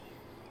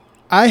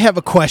I have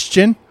a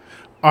question.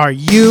 Are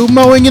you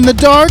mowing in the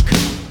dark?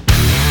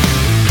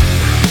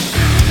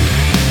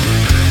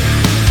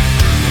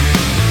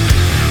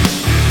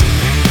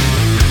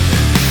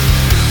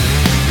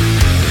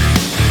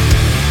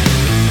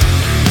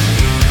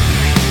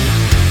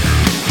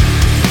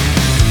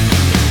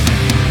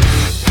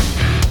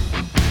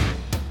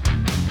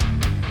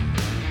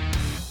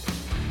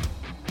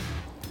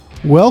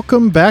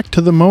 Welcome back to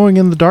the Mowing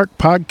in the Dark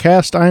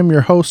podcast. I am your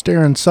host,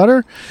 Aaron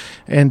Sutter,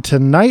 and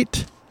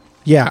tonight,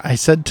 I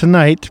said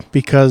tonight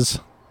because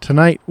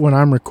tonight when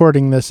I'm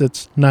recording this,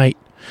 it's night,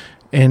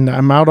 and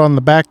I'm out on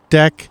the back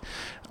deck.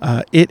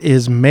 It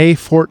is May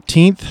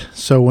 14th,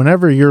 so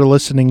whenever you're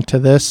listening to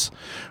this,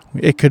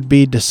 it could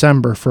be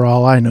December for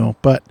all I know,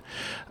 but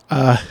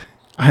I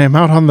am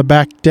out on the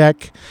back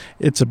deck.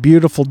 It's a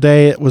beautiful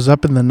day. It was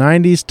up in the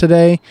 90s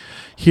today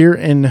here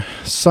in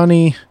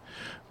sunny,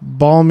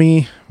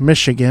 balmy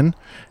Michigan,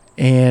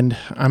 and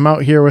I'm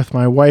out here with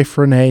my wife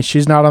Renee.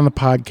 She's not on the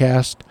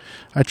podcast.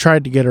 I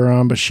tried to get her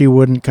on, but she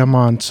wouldn't come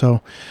on,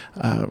 so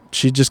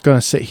she's just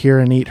gonna sit here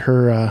and eat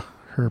her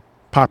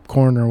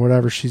popcorn or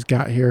whatever she's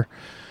got here.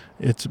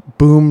 It's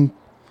Boom,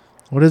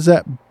 what is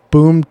that?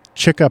 Boom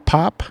Chicka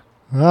Pop?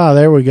 Ah,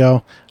 there we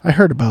go. I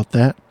heard about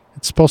that.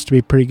 It's supposed to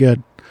be pretty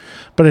good,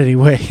 but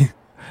anyway,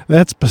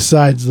 that's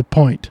besides the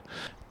point.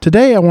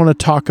 Today I want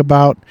to talk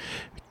about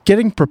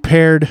getting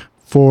prepared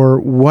for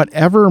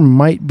whatever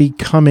might be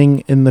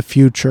coming in the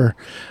future.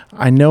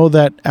 I know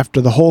that after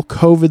the whole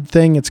COVID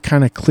thing, it's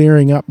kind of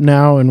clearing up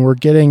now, and we're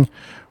getting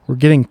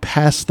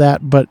past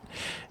that. But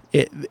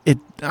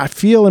I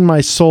feel in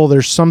my soul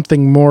there's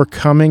something more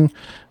coming.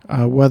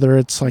 Whether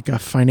it's like a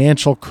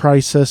financial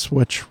crisis,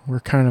 which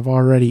we're kind of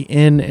already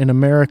in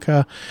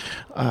America,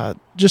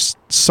 just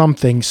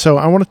something. So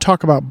I want to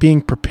talk about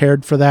being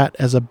prepared for that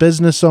as a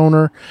business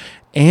owner,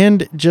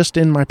 and just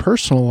in my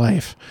personal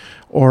life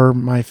or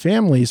my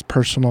family's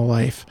personal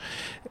life.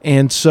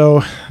 And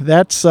so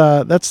that's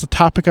the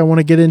topic I want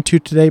to get into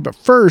today. But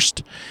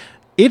first,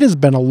 it has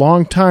been a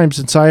long time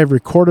since I have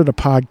recorded a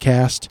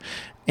podcast,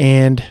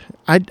 and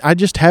I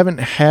just haven't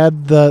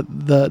had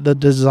the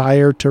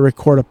desire to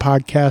record a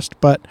podcast.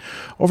 But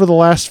over the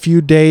last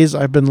few days,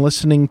 I've been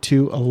listening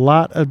to a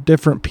lot of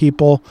different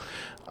people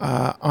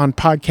on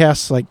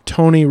podcasts like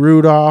Tony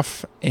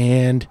Rudolph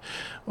and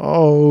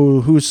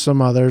who's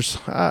some others?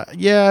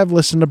 I've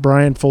listened to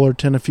Brian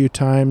Fullerton a few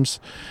times,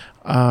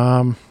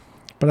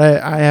 but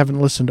I haven't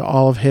listened to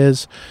all of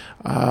his.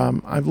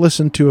 I've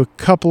listened to a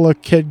couple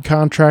of Kid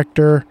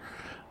Contractor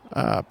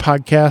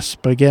podcasts,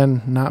 but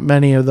again, not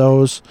many of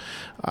those.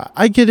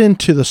 I get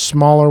into the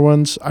smaller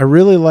ones. I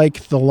really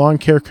like the Lawn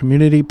Care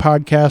Community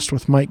podcast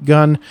with Mike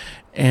Gunn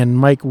and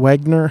Mike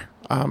Wagner.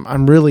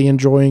 I'm really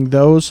enjoying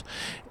those,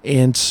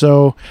 and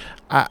so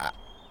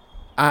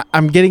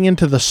I'm getting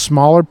into the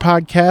smaller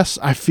podcasts.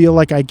 I feel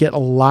like I get a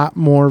lot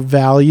more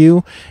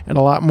value and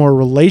a lot more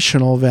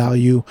relational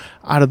value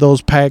out of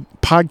those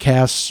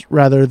podcasts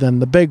rather than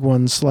the big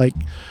ones like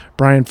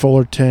Brian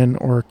Fullerton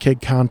or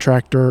Kid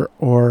Contractor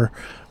or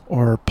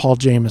Paul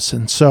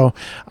Jameson. So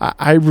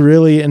I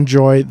really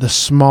enjoy the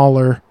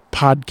smaller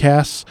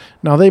podcasts.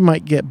 Now they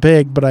might get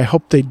big, but I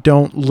hope they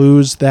don't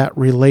lose that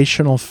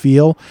relational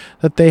feel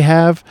that they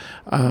have.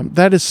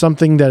 That is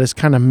something that is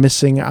kind of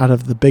missing out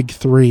of the big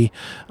three.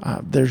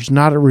 There's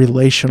not a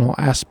relational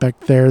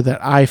aspect there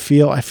that I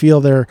feel. I feel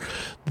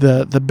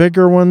the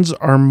bigger ones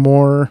are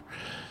more,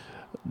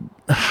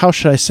 how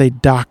should I say,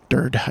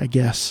 doctored, I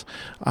guess.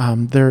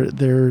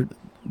 They're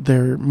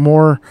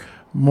more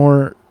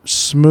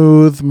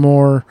smooth,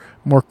 more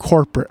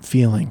corporate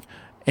feeling.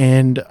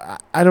 And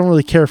I don't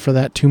really care for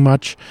that too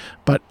much,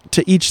 but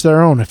to each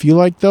their own. If you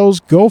like those,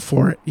 go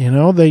for it. You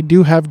know, they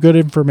do have good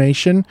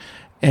information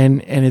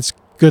and it's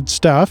good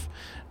stuff,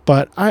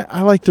 but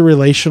I like the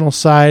relational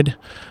side.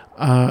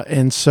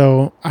 And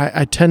so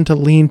I tend to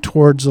lean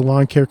towards the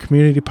Lawn Care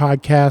Community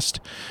podcast.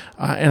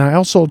 And I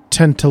also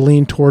tend to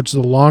lean towards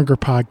the longer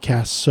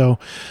podcasts. So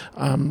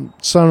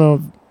some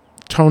of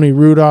Tony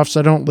Rudolph's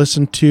I don't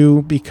listen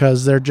to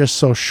because they're just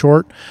so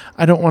short.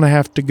 I don't want to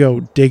have to go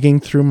digging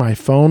through my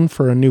phone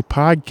for a new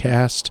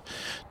podcast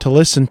to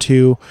listen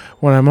to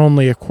when I'm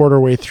only a quarter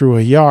way through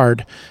a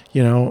yard,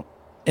 you know.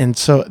 And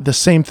so the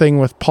same thing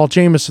with Paul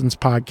Jameson's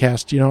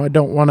podcast. You know, I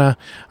don't want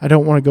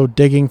to go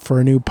digging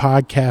for a new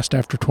podcast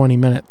after 20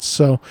 minutes.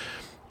 So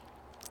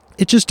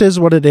it just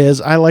is what it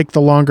is. I like the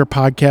longer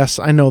podcasts.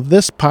 I know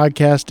this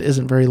podcast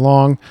isn't very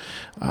long.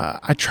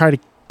 I try to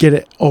get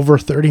it over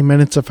 30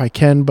 minutes if I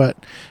can, but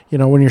you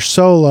know, when you're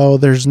solo,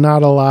 there's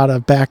not a lot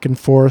of back and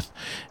forth,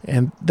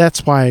 and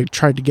that's why I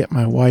tried to get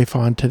my wife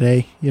on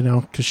today, you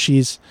know, because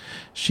she's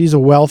a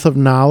wealth of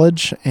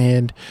knowledge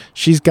and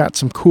she's got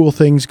some cool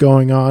things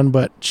going on,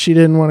 but she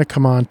didn't want to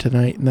come on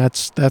tonight, and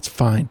that's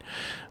fine.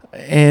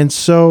 And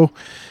so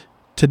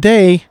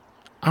today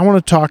I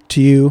want to talk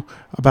to you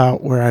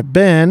about where I've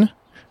been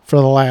for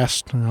the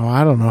last,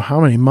 I don't know how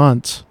many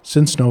months,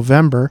 since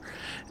November,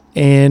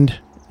 and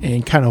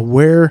and kind of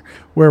where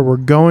we're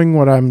going,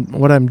 what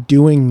I'm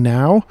doing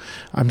now.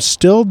 I'm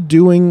still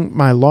doing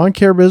my lawn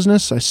care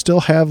business. I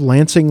still have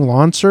Lansing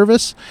Lawn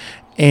Service,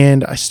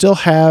 and I still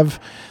have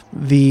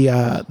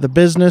the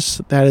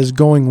business that is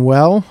going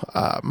well.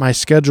 My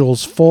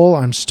schedule's full.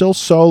 I'm still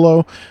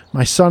solo.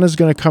 My son is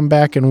going to come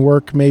back and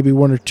work maybe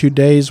 1 or 2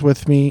 days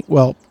with me.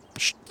 Well,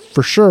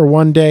 for sure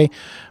 1 day,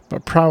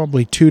 but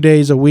probably 2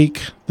 days a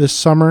week this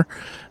summer.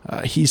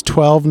 He's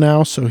 12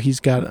 now, so he's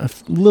got a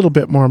little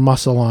bit more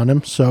muscle on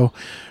him. So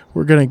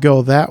we're going to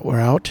go that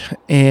route,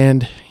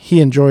 and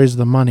he enjoys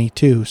the money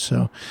too.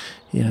 So,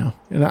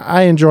 and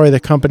I enjoy the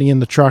company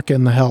and the truck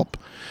and the help.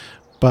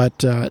 But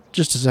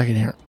just a second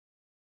here.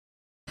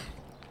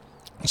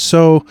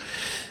 So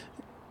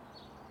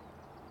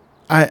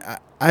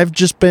I've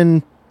just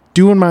been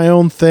doing my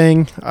own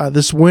thing.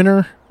 This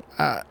winter,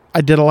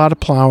 I did a lot of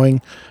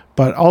plowing,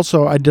 but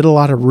also I did a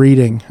lot of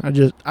reading.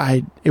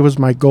 It was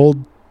my goal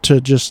to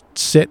just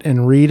sit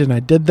and read, and I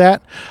did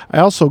that. I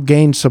also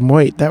gained some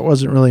weight. That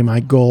wasn't really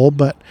my goal,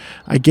 but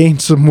I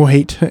gained some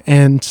weight,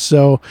 and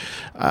so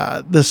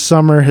this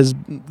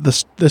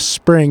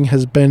spring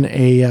has been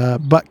a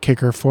butt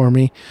kicker for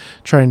me,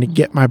 trying to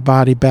get my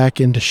body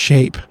back into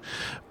shape.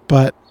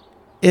 But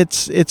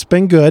it's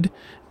been good,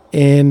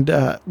 and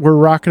we're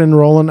rocking and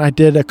rolling. I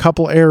did a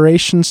couple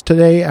aerations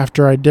today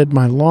after I did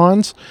my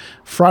lawns.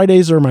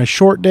 Fridays are my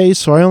short days,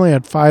 so I only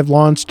had 5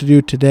 lawns to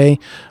do today.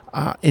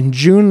 In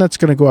June, that's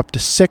going to go up to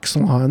 6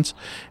 lawns,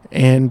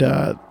 and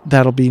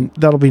that'll be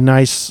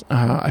nice.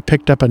 I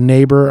picked up a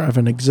neighbor of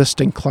an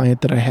existing client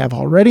that I have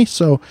already,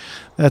 so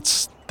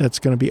that's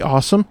going to be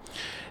awesome.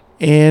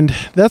 And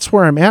that's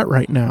where I'm at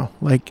right now.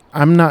 Like,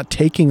 I'm not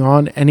taking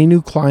on any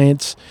new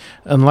clients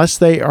unless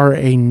they are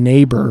a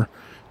neighbor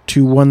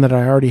to one that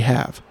I already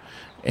have.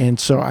 And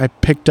so I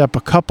picked up a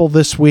couple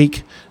this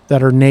week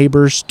that are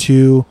neighbors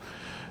to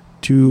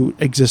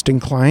existing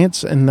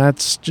clients, and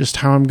that's just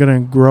how I'm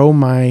going to grow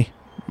my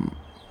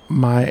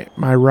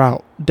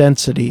route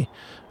density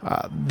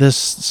this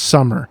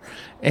summer.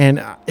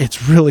 And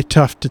it's really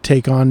tough to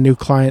take on new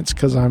clients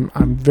because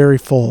I'm very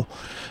full,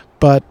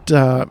 but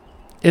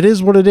it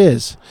is what it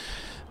is.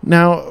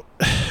 Now,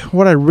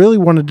 what I really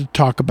wanted to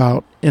talk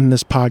about in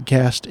this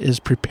podcast is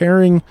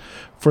preparing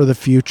for the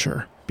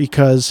future,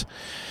 because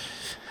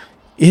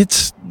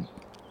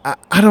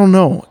I don't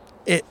know.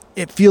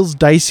 It feels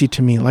dicey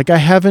to me. Like I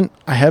haven't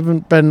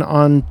been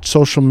on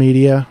social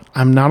media.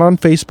 I'm not on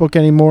Facebook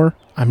anymore.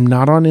 I'm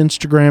not on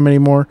Instagram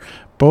anymore.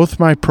 Both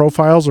my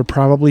profiles are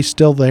probably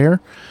still there.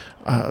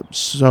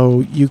 So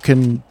you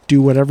can do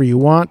whatever you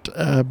want,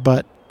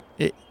 but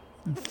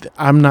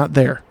I'm not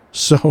there.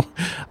 So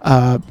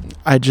I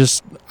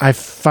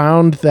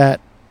found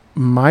that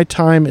my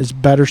time is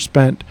better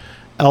spent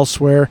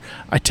elsewhere.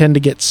 I tend to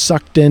get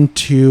sucked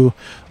into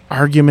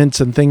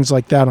arguments and things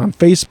like that on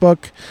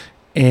Facebook,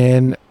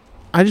 and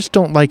I just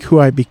don't like who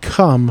I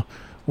become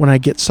when I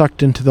get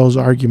sucked into those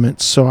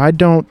arguments. So I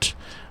don't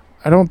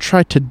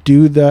try to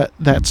do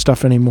that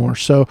stuff anymore.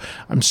 So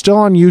I'm still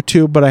on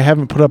YouTube, but I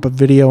haven't put up a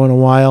video in a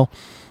while.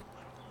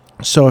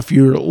 So if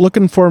you're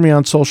looking for me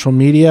on social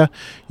media,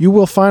 you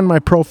will find my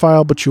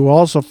profile, but you will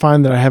also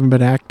find that I haven't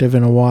been active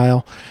in a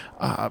while.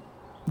 The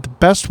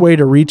best way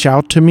to reach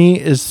out to me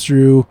is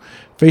through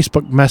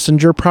Facebook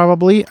Messenger,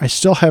 probably. I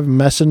still have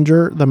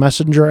the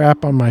Messenger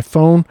app on my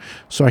phone,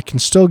 so I can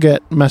still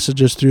get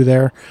messages through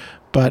there.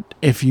 But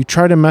if you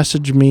try to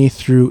message me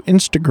through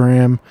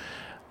Instagram,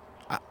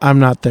 I'm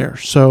not there.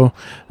 So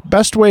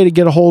best way to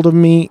get a hold of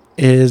me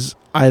is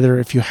either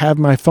if you have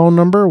my phone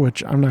number,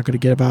 which I'm not going to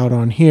give out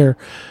on here,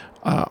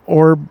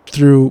 or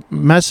through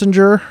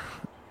Messenger,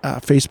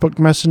 Facebook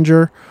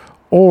Messenger,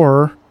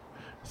 or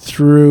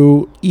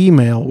through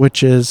email,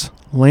 which is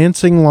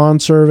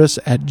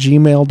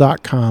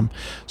lansinglawnservice@gmail.com.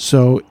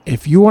 So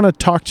if you want to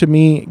talk to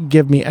me,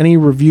 give me any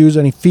reviews,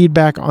 any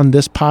feedback on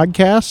this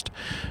podcast,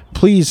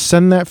 please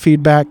send that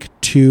feedback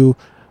to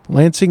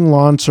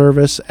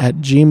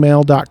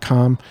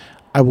lansinglawnservice@gmail.com.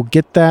 I will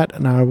get that,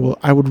 and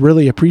I would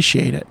really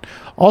appreciate it.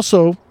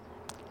 Also,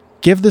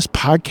 give this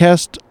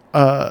podcast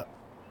a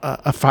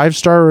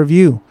 5-star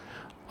review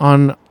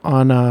on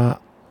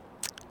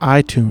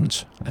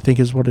iTunes, I think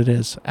is what it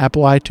is.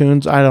 Apple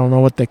iTunes. I don't know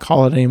what they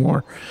call it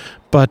anymore,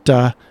 but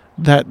that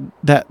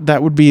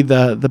would be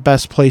the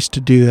best place to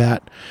do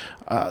that.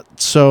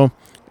 So,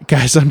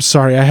 guys, I'm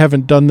sorry I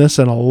haven't done this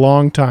in a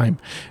long time,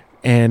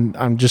 and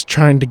I'm just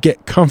trying to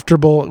get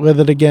comfortable with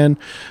it again.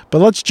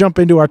 But let's jump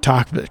into our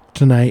topic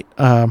tonight.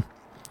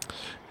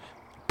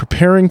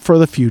 Preparing for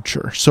the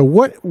future. So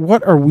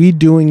what are we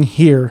doing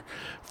here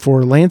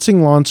for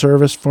Lansing Lawn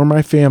Service, for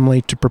my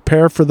family, to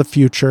prepare for the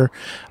future?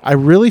 I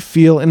really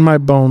feel in my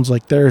bones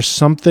like there is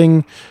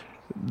something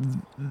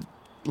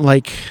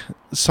like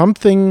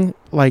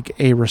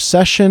a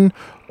recession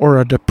or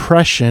a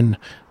depression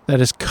that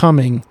is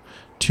coming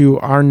to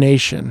our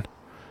nation,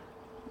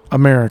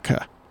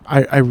 America.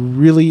 I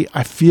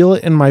feel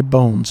it in my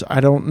bones.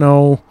 I don't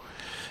know.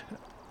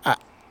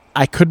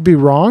 I could be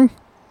wrong,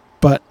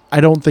 but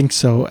I don't think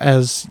so.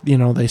 As you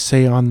know, they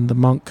say on the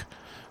Monk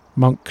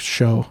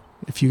show.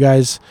 If you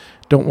guys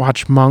don't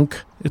watch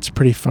Monk, it's a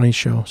pretty funny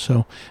show.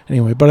 So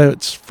anyway, but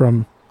it's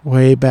from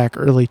way back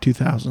early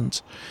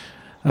 2000s.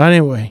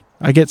 Anyway,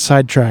 I get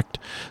sidetracked.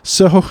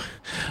 So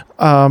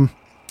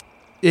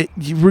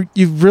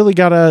you've really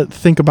got to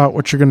think about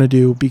what you're going to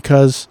do,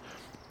 because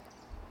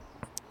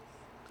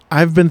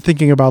I've been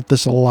thinking about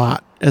this a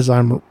lot as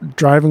I'm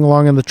driving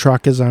along in the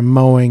truck, as I'm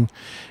mowing,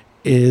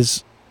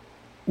 is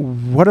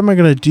what am I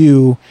going to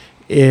do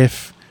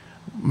if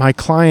my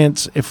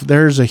clients, if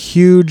there's a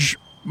huge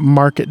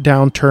market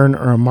downturn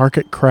or a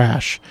market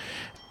crash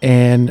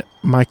and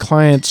my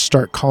clients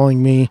start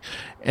calling me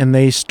and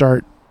they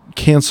start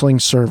canceling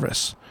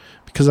service,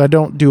 because I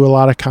don't do a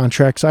lot of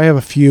contracts. I have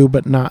a few,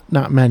 but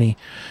not many.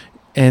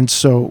 And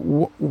so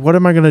what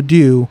am I going to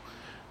do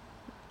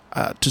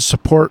to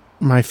support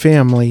my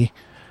family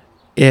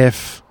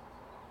if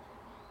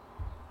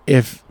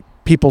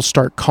people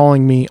start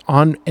calling me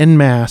en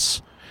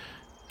masse,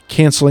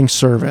 canceling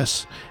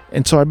service?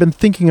 And so I've been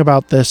thinking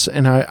about this,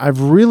 and I've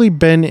really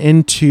been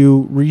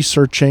into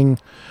researching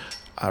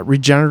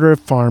regenerative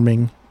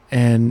farming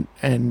and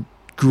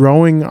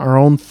growing our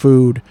own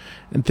food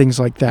and things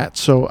like that.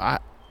 So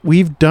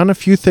we've done a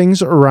few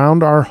things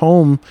around our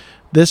home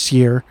this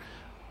year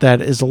that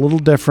is a little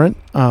different.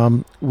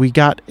 We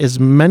got as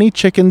many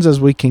chickens as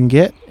we can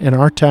get in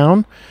our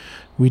town.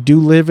 We do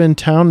live in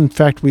town. In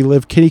fact, we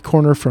live kitty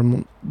corner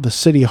from the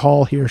city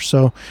hall here,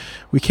 so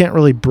we can't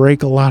really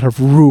break a lot of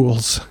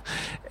rules.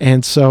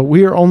 And so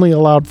we are only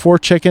allowed 4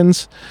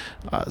 chickens.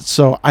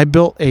 So I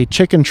built a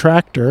chicken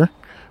tractor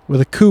with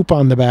a coop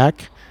on the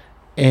back,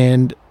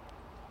 and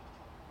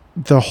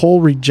the whole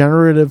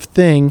regenerative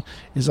thing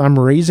is I'm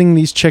raising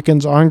these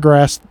chickens on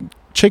grass.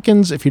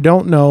 Chickens, if you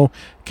don't know,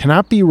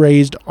 cannot be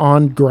raised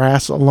on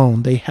grass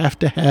alone. They have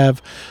to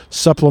have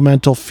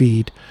supplemental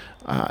feed.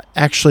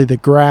 Actually, the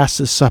grass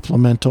is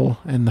supplemental,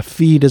 and the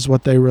feed is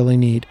what they really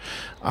need.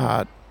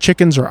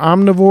 Chickens are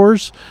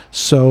omnivores,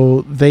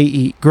 so they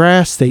eat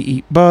grass, they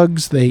eat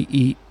bugs, they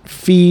eat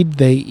feed,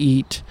 they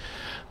eat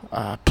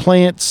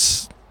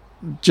plants,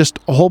 just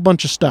a whole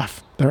bunch of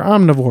stuff. They're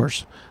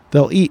omnivores.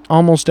 They'll eat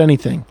almost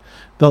anything.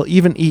 They'll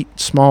even eat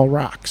small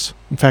rocks.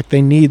 In fact,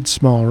 they need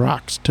small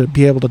rocks to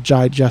be able to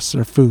digest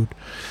their food.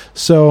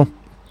 So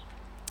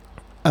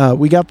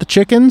we got the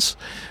chickens.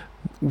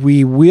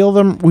 We wheel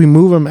them, we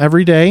move them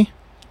every day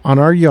on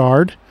our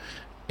yard,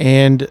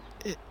 and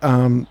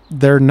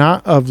they're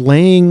not of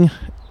laying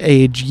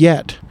age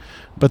yet,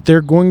 but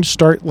they're going to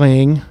start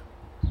laying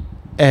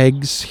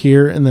eggs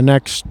here in the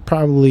next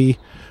probably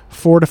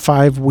 4 to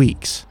 5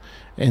 weeks.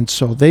 And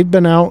so they've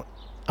been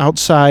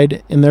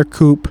outside in their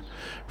coop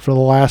for the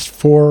last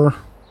 4,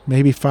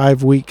 maybe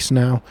 5 weeks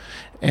now.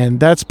 And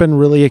that's been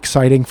really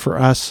exciting for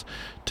us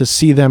to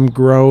see them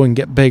grow and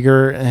get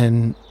bigger.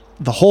 And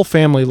the whole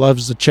family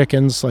loves the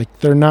chickens. Like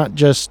they're not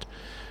just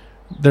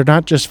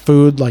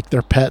food, like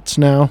they're pets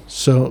now.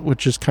 So,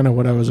 which is kind of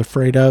what I was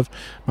afraid of.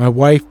 My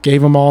wife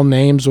gave them all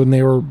names when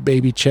they were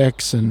baby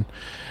chicks, and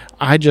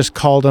I just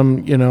called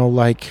them,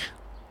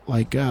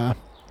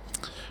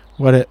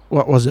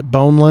 what was it?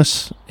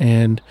 Boneless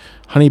and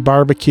honey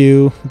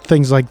barbecue,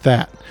 things like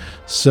that.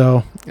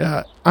 So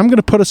I'm going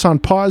to put us on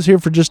pause here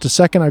for just a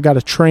second. I've got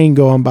a train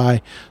going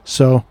by,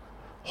 so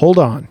hold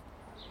on.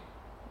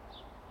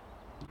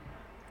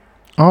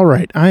 All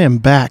right, I am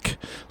back.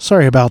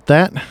 Sorry about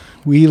that.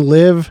 We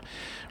live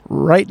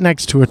right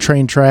next to a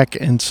train track,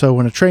 and so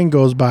when a train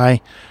goes by,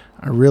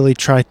 I really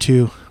try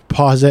to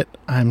pause it.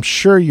 I'm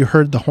sure you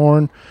heard the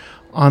horn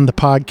on the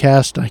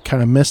podcast. I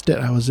kind of missed it.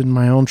 I was in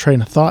my own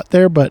train of thought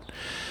there, but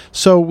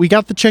so we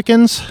got the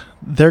chickens.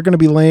 They're going to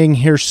be laying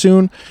here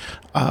soon.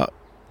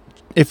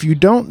 If you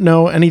don't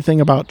know anything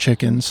about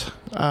chickens,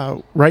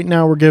 right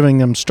now we're giving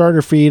them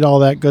starter feed, all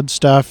that good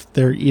stuff.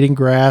 They're eating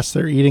grass,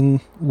 they're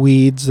eating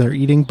weeds, they're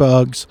eating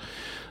bugs,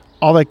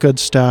 all that good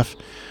stuff.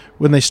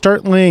 When they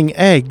start laying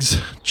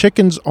eggs,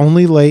 chickens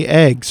only lay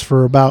eggs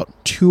for about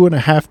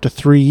 2.5 to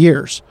 3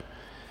 years.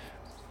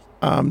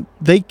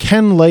 They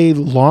can lay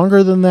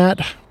longer than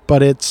that,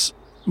 but it's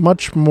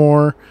much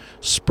more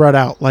spread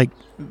out. Like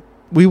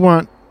we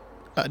want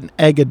an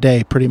egg a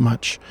day pretty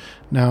much.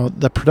 Now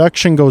the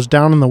production goes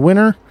down in the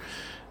winter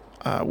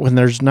when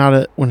it's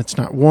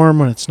not warm,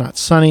 when it's not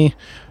sunny.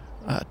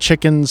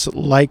 Chickens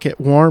like it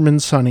warm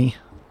and sunny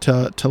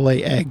to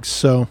lay eggs.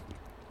 So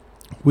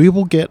we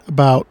will get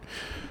about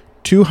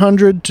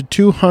 200 to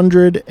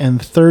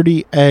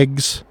 230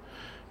 eggs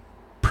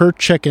per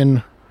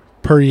chicken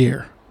per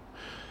year,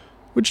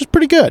 which is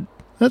pretty good.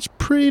 That's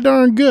pretty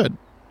darn good.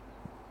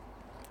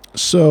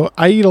 So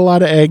I eat a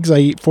lot of eggs. I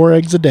eat 4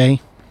 eggs a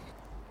day.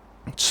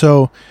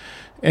 So,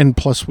 and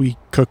plus we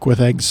cook with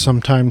eggs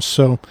sometimes.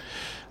 So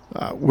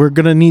we're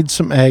going to need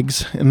some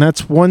eggs. And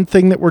that's one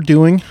thing that we're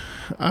doing.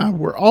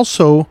 We're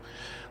also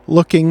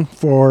looking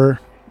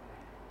for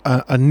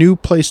a new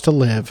place to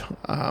live.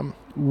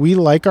 We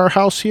like our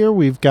house here.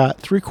 We've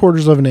got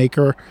 3/4 of an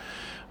acre,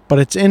 but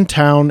it's in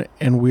town,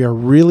 and we are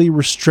really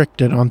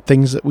restricted on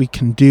things that we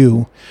can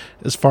do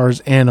as far as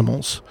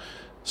animals.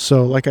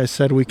 So like I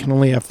said, we can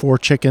only have 4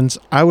 chickens.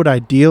 I would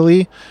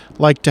ideally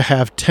like to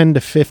have 10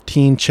 to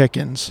 15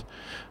 chickens.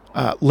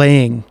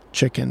 laying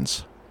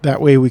chickens.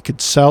 That way we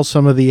could sell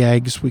some of the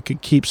eggs. We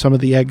could keep some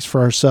of the eggs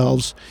for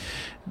ourselves.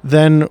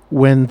 Then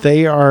when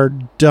they are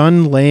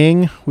done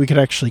laying, we could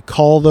actually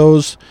call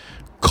those.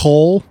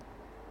 Cull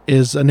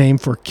is a name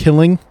for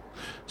killing.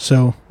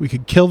 So we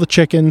could kill the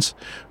chickens.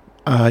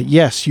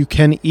 Yes, you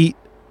can eat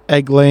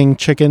egg-laying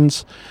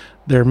chickens.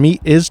 Their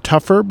meat is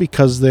tougher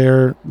because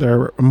they're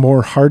a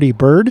more hardy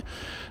bird.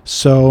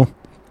 So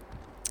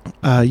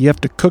you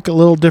have to cook a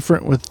little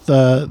different with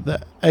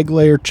the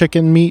egg-layer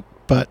chicken meat,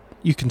 but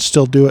you can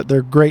still do it.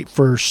 They're great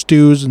for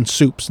stews and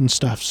soups and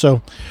stuff.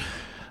 So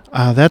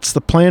that's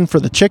the plan for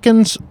the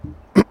chickens.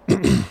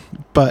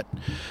 But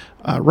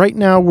right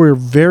now we're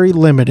very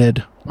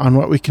limited on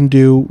what we can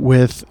do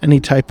with any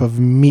type of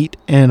meat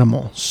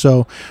animal.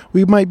 So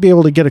we might be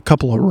able to get a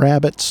couple of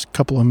rabbits, a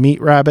couple of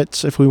meat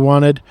rabbits if we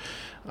wanted,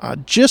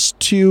 just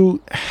to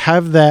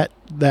have that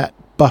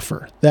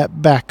buffer,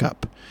 that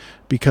backup.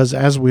 Because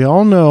as we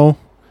all know,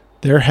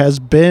 there has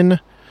been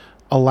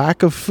a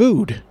lack of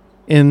food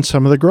in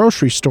some of the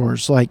grocery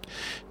stores. Like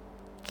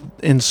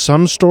in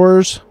some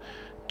stores,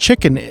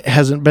 chicken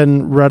hasn't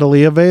been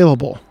readily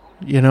available.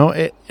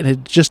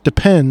 It just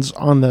depends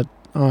on that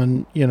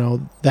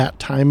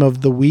time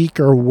of the week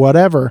or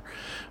whatever.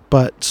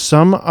 But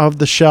some of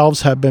the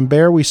shelves have been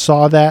bare. We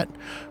saw that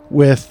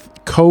with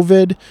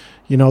COVID,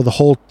 the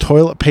whole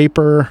toilet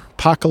paper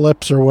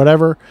apocalypse or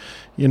whatever,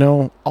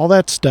 all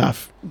that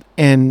stuff.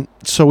 And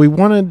so we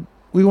want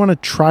to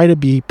try to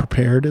be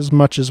prepared as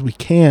much as we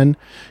can.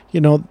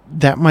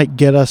 That might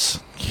get us,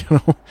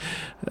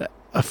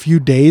 a few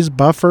days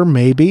buffer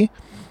maybe.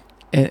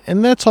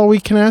 And that's all we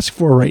can ask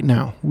for right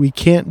now. We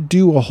can't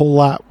do a whole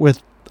lot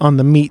on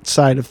the meat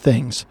side of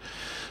things.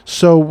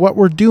 So what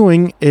we're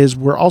doing is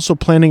we're also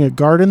planting a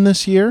garden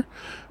this year.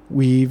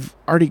 We've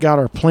already got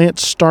our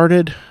plants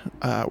started.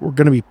 We're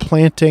going to be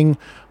planting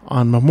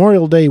on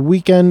Memorial Day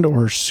weekend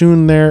or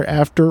soon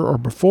thereafter or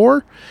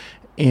before.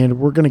 And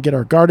we're going to get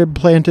our garden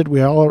planted.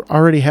 We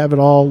already have it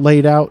all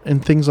laid out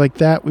and things like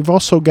that. We've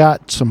also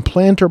got some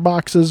planter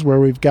boxes where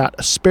we've got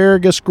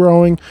asparagus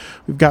growing.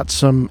 We've got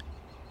some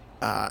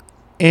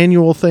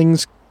annual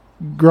things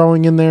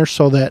growing in there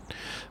so that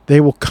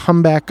they will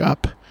come back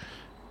up.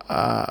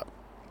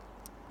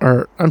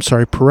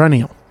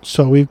 Perennial.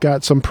 So we've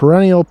got some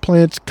perennial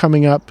plants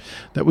coming up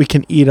that we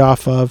can eat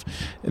off of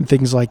and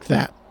things like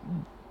that.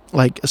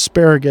 Like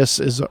asparagus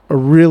is a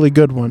really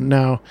good one.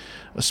 Now,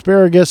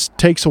 asparagus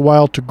takes a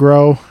while to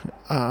grow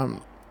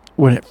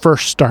when it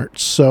first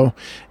starts. So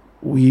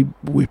we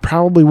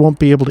probably won't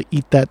be able to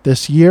eat that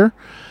this year.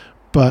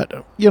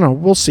 But,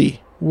 we'll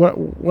see.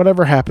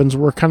 Whatever happens,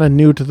 we're kind of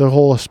new to the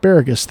whole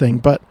asparagus thing.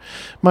 But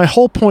my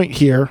whole point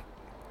here,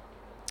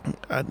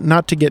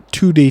 not to get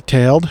too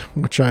detailed,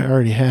 which I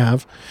already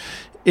have,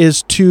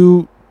 is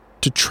to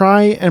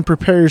try and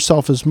prepare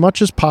yourself as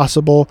much as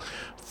possible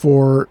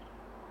for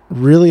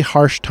really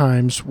harsh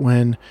times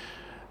when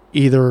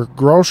either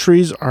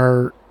groceries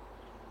are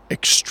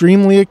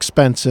extremely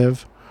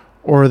expensive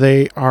or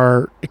they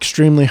are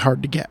extremely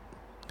hard to get.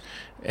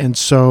 And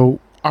so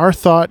our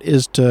thought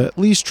is to at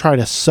least try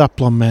to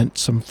supplement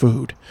some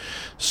food.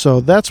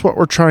 So that's what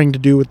we're trying to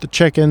do with the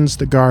chickens,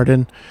 the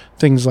garden,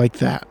 things like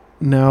that.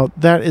 Now,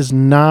 that's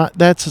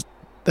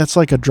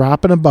like a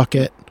drop in a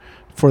bucket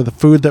for the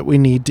food that we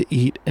need to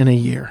eat in a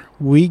year.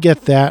 We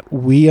get that.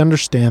 We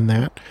understand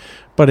that.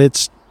 But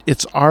it's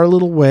our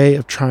little way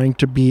of trying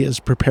to be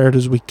as prepared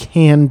as we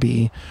can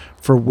be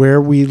for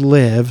where we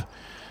live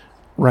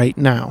right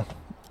now.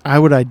 I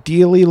would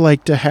ideally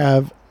like to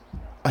have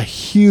a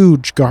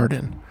huge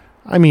garden.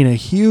 I mean, a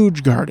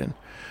huge garden.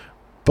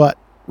 But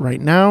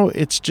right now,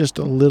 it's just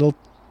a little,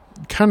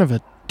 kind of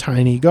a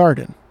tiny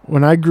garden.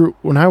 When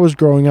I was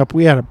growing up,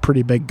 we had a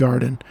pretty big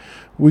garden.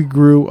 We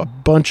grew a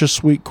bunch of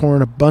sweet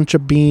corn, a bunch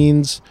of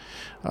beans,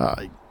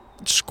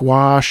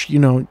 squash, you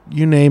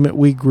name it,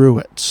 we grew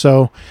it.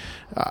 So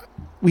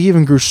we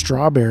even grew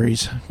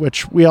strawberries,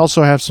 which we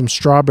also have some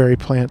strawberry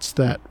plants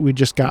that we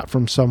just got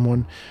from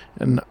someone.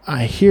 And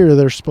I hear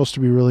they're supposed to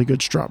be really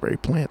good strawberry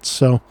plants.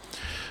 So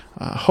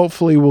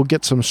hopefully we'll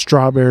get some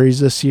strawberries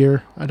this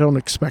year. I don't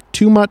expect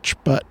too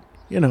much, but,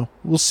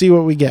 we'll see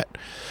what we get.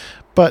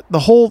 But the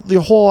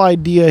whole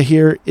idea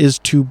here is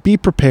to be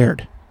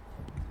prepared.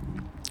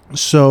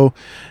 So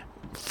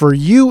for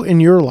you in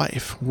your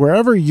life,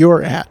 wherever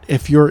you're at,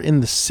 if you're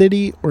in the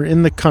city or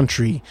in the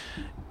country,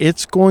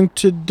 it's going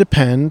to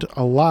depend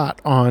a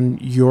lot on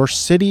your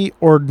city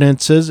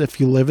ordinances if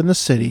you live in the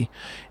city.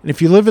 And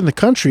if you live in the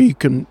country,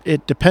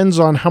 it depends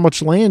on how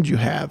much land you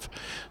have.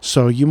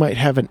 So you might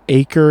have an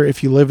acre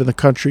if you live in the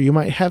country. You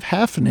might have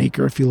half an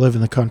acre if you live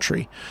in the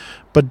country.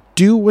 But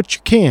do what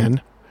you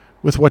can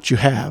with what you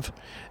have.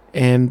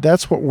 And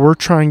that's what we're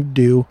trying to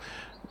do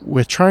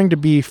with trying to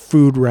be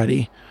food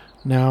ready.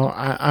 Now,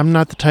 I'm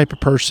not the type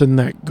of person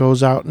that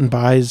goes out and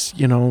buys,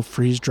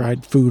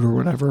 freeze-dried food or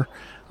whatever.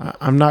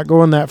 I'm not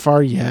going that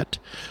far yet,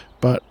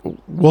 but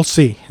we'll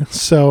see.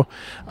 So,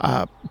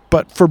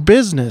 but for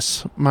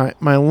business, my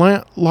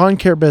lawn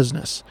care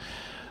business,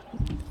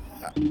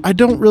 I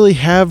don't really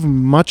have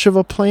much of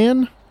a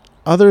plan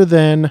other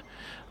than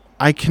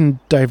I can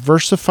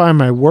diversify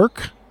my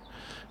work.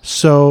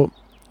 So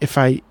if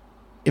I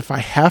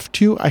have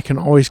to, I can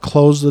always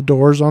close the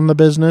doors on the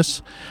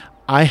business.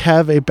 I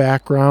have a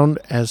background,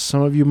 as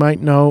some of you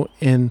might know,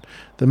 in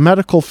the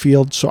medical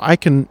field, so I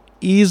can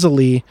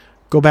easily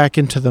go back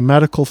into the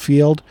medical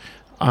field.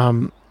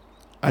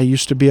 I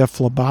used to be a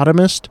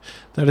phlebotomist.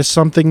 That is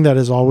something that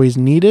is always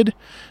needed,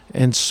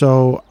 and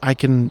so I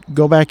can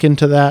go back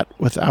into that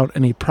without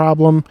any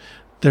problem.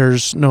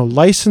 There's no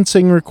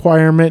licensing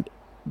requirement.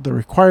 The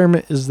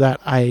requirement is that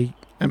I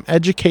am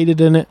educated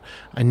in it.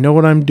 I know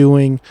what I'm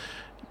doing.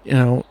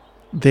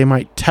 They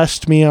might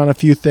test me on a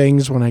few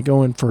things when I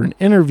go in for an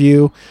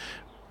interview,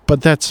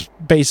 but that's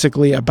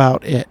basically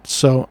about it.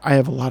 So I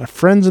have a lot of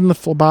friends in the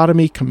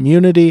phlebotomy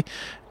community,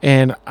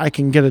 and I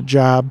can get a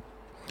job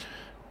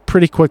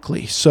pretty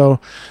quickly. So,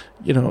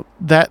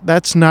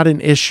 that's not an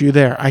issue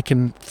there. I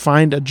can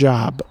find a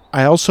job.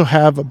 I also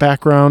have a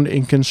background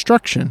in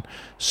construction,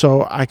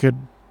 so I could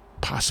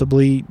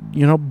possibly,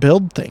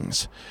 build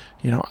things.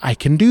 I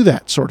can do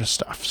that sort of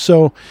stuff.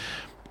 So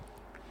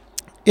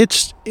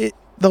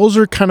those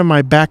are kind of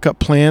my backup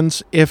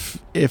plans.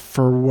 If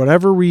for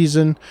whatever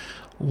reason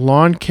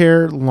lawn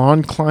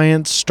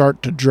clients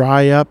start to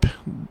dry up,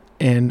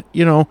 and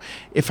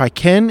if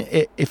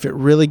it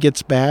really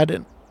gets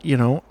bad,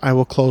 I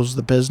will close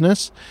the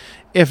business.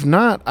 If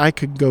not, I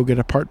could go get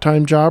a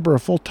part-time job or a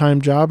full-time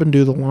job and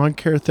do the lawn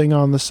care thing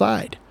on the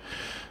side.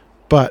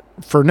 But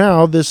for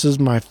now, this is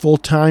my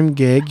full-time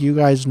gig. You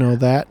guys know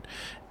that.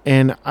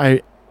 And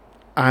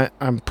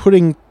I'm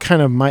putting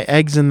kind of my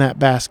eggs in that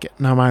basket.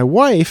 Now, my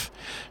wife,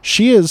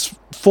 she is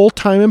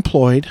full-time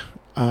employed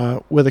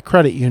with a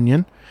credit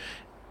union,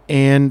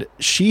 and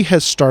she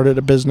has started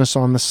a business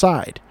on the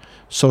side.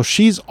 So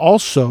she's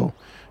also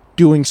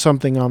doing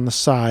something on the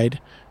side.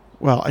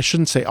 Well, I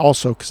shouldn't say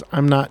also, because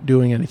I'm not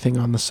doing anything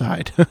on the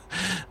side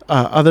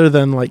other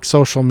than like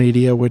social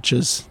media, which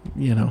is,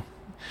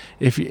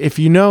 if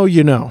you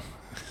know.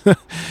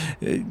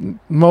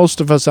 Most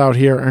of us out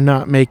here are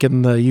not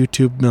making the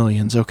YouTube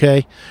millions,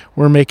 okay?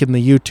 We're making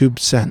the YouTube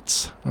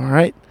cents, all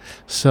right?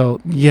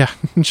 So, yeah,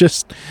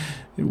 just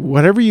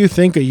whatever you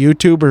think a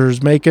YouTuber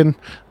is making,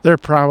 they're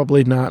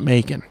probably not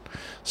making.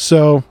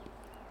 So,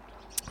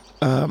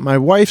 my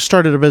wife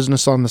started a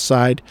business on the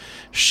side.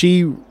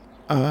 She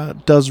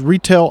does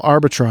retail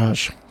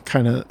arbitrage,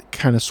 kind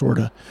of, sort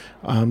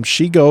of.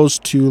 She goes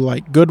to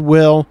like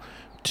Goodwill,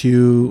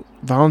 to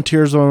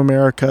Volunteers of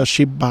America.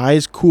 She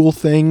buys cool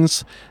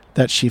things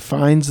that she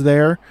finds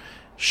there.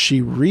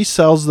 She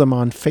resells them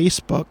on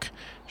Facebook,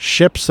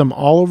 ships them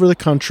all over the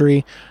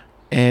country,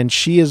 and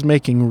she is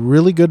making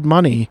really good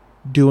money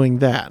doing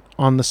that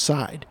on the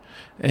side.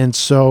 And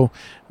so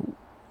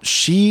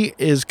she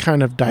is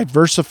kind of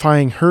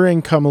diversifying her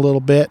income a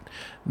little bit.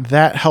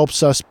 That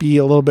helps us be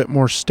a little bit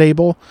more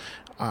stable.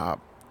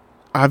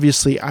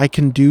 Obviously, I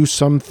can do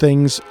some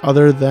things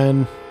other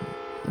than...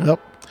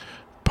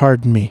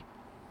 pardon me.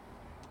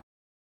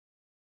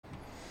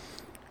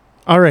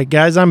 All right,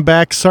 guys, I'm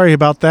back. Sorry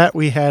about that.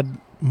 We had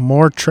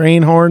more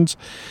train horns.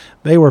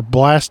 They were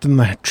blasting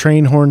the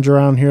train horns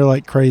around here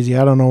like crazy.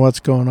 I don't know what's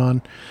going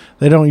on.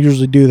 They don't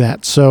usually do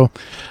that. So,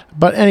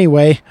 but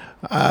anyway,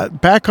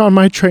 back on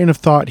my train of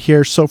thought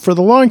here. So for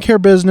the lawn care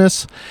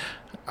business,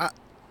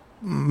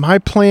 my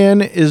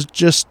plan is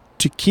just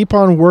to keep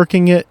on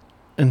working it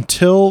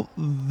until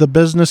the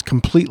business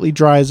completely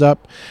dries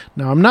up.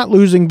 Now, I'm not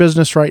losing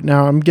business right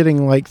now. I'm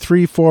getting like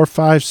 3, 4,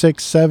 5,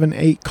 6, 7,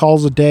 8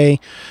 calls a day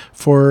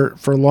for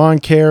lawn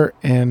care,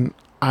 and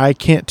I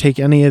can't take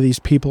any of these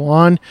people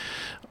on.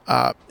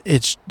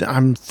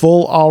 I'm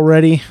full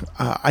already.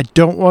 I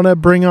don't want to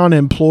bring on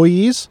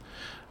employees.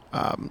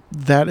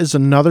 That is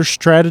another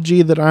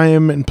strategy that I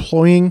am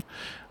employing.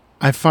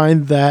 I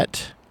find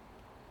that,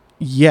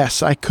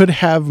 yes, I could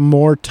have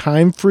more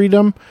time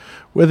freedom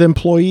with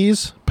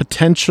employees,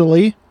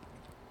 potentially.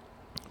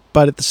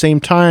 But at the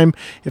same time,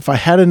 if I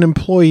had an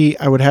employee,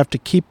 I would have to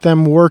keep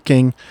them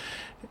working,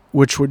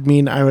 which would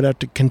mean I would have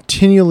to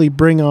continually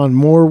bring on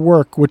more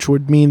work, which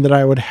would mean that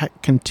I would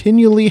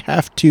continually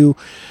have to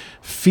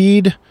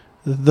feed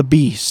the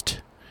beast.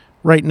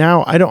 Right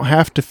now, I don't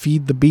have to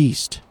feed the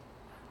beast.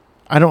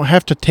 I don't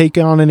have to take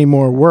on any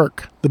more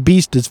work. The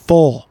beast is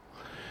full.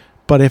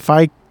 But if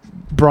I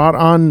brought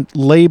on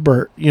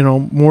labor,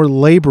 more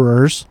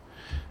laborers,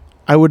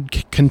 I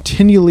would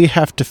continually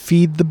have to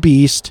feed the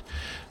beast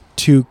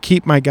to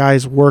keep my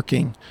guys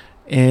working.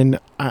 And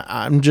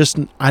I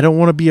don't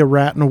want to be a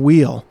rat in a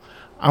wheel.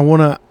 I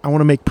want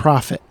to make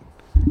profit.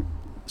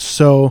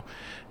 So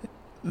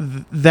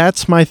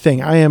that's my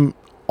thing. I am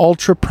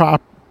ultra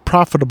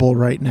profitable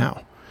right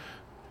now.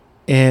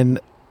 And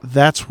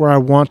that's where I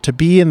want to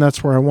be, and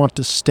that's where I want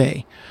to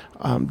stay.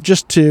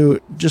 Just to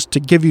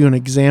give you an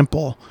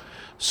example.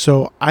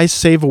 So I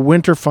save a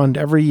winter fund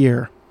every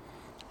year.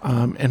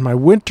 And my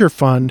winter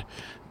fund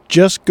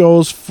just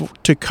goes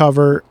to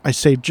cover, I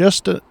say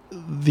just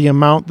the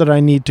amount that I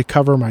need to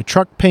cover my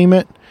truck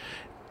payment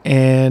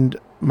and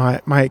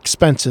my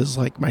expenses,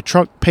 like my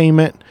truck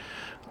payment.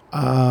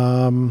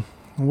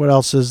 What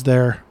else is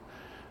there?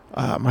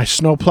 My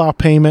snowplow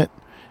payment,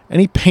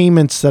 any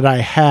payments that I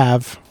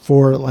have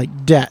for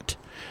like debt,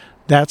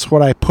 that's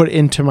what I put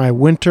into my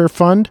winter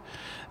fund.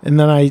 And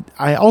then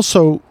I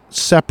also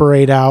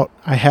separate out,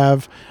 I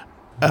have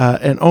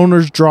an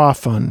owner's draw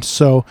fund.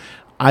 So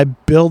I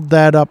build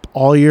that up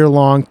all year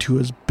long to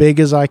as big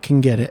as I can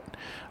get it.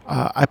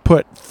 I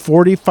put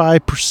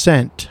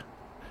 45%,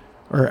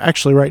 or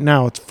actually right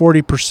now it's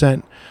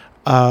 40%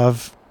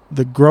 of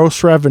the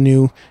gross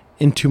revenue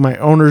into my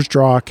owner's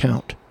draw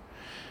account.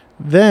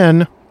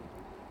 Then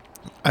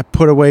I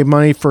put away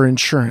money for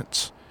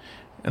insurance,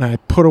 and I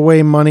put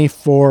away money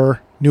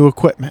for new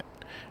equipment,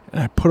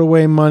 and I put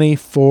away money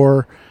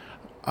for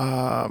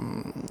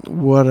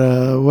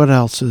what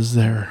else is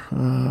there?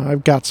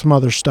 I've got some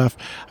other stuff.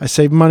 I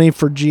save money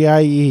for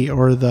GIE,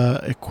 or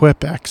the Equip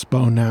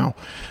Expo now,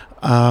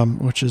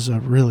 which is a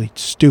really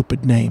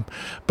stupid name.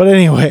 But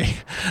anyway,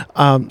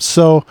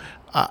 so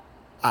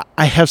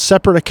I have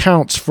separate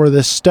accounts for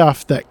this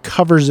stuff that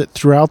covers it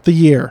throughout the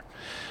year.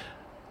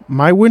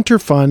 My winter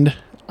fund,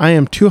 I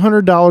am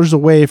 $200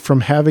 away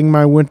from having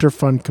my winter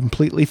fund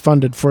completely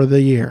funded for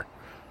the year.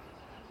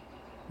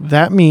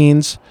 That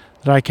means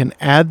that I can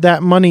add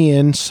that money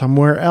in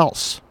somewhere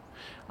else.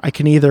 I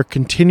can either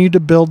continue to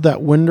build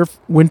that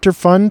winter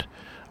fund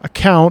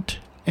account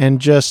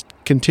and just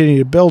continue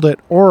to build it,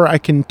 or I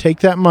can take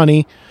that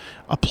money,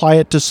 apply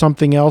it to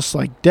something else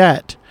like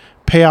debt,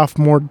 pay off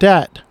more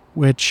debt,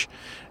 which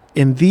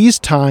in these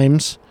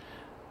times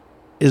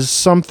is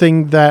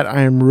something that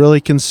I am really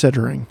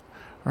considering.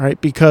 All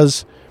right,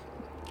 because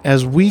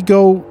as we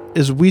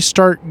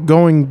start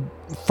going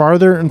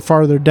farther and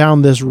farther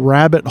down this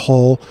rabbit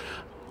hole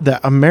that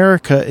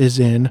America is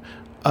in,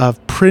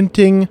 of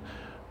printing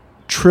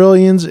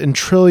trillions and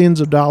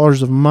trillions of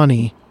dollars of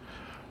money,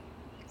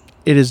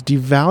 it is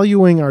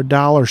devaluing our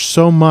dollar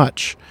so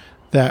much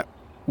that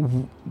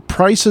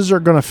prices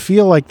are going to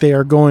feel like they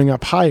are going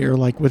up higher.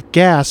 Like with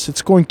gas,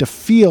 it's going to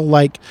feel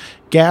like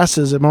gas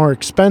is more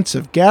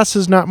expensive. Gas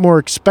is not more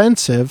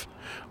expensive.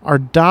 Our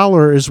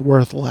dollar is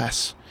worth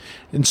less.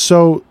 And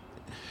so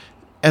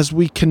as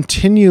we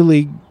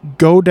continually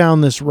go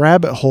down this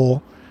rabbit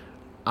hole,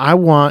 I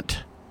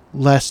want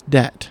less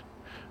debt,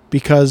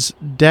 because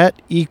debt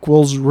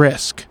equals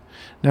risk.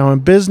 Now in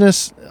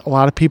business, a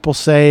lot of people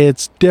say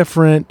it's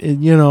different,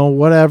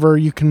 whatever,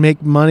 you can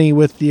make money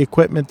with the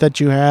equipment that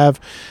you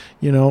have,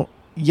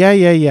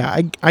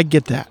 yeah, I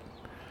get that.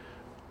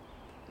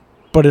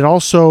 But it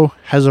also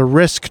has a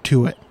risk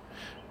to it.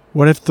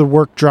 What if the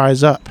work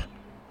dries up?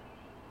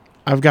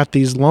 I've got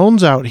these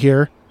loans out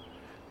here.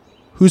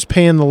 Who's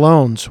paying the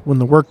loans when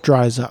the work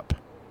dries up?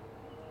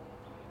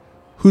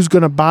 Who's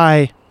going to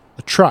buy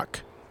a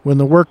truck when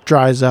the work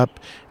dries up?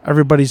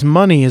 Everybody's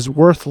money is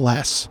worth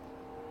less.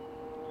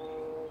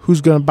 Who's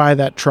going to buy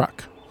that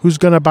truck? Who's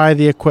going to buy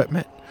the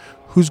equipment?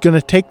 Who's going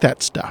to take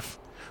that stuff?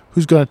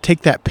 Who's going to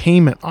take that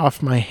payment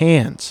off my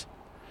hands?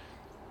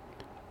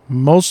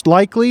 Most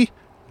likely,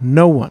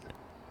 no one.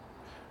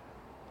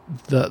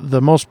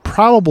 The most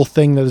probable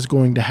thing that is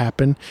going to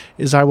happen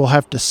is I will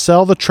have to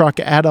sell the truck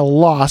at a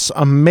loss,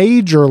 a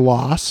major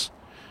loss,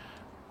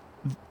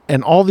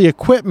 and all the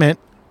equipment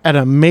at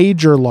a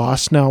major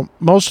loss. Now,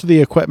 most of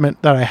the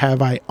equipment that I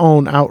have, I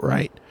own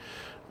outright.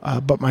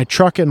 But my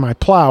truck and my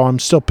plow, I'm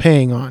still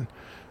paying on.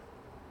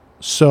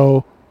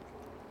 So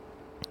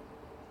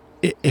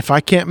if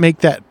I can't make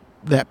that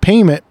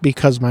payment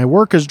because my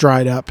work is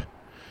dried up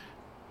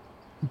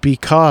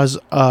because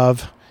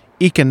of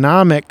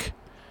economic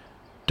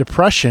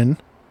depression,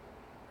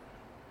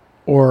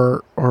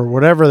 or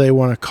whatever they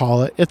want to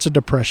call it, it's a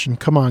depression.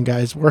 Come on,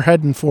 guys, we're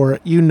heading for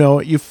it. You know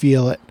it, you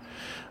feel it.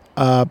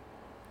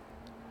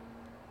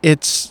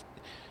 It's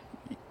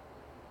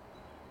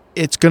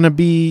going to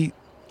be,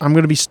 I'm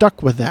going to be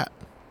stuck with that.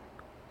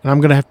 And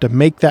I'm going to have to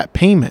make that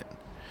payment.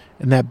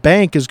 And that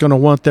bank is going to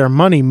want their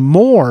money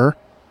more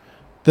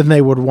than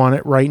they would want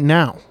it right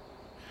now,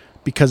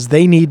 because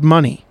they need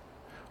money.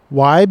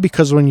 Why?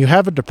 Because when you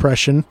have a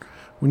depression,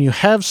 when you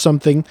have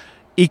something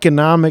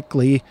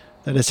economically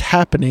that is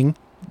happening,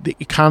 the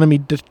economy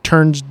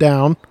turns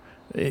down,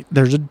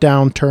 there's a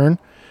downturn,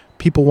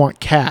 people want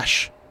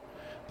cash.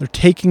 They're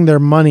taking their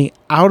money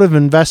out of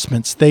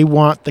investments. They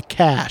want the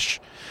cash.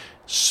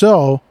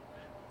 So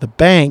the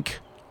bank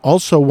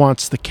also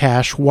wants the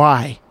cash.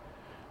 Why?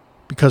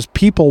 Because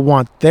people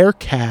want their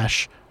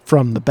cash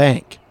from the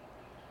bank.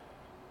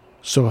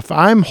 So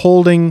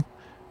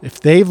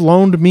if they've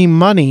loaned me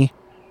money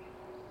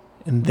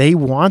and they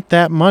want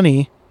that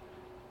money,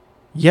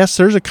 yes,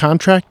 there's a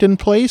contract in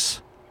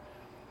place.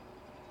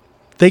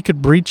 They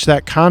could breach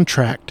that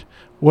contract.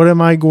 What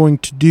am I going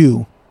to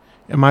do?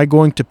 Am I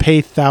going to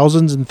pay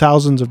thousands and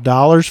thousands of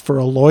dollars for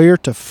a lawyer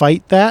to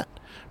fight that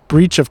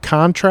breach of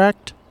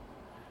contract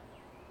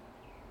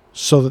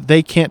so that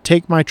they can't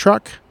take my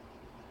truck?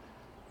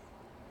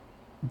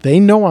 They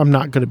know I'm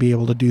not going to be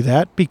able to do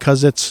that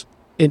because it's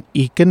an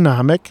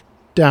economic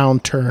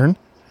downturn.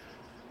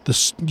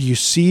 Do you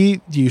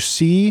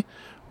see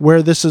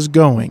where this is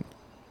going?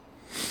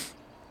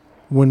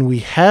 When we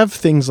have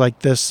things like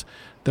this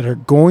that are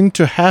going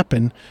to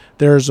happen,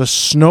 there's a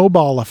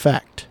snowball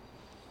effect.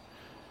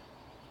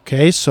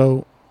 Okay,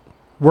 so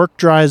work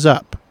dries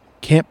up.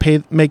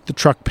 Can't make the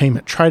truck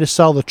payment. Try to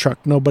sell the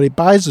truck. Nobody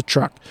buys the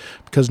truck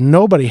because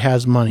nobody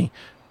has money.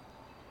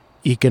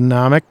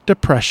 Economic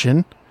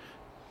depression.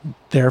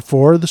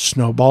 Therefore, the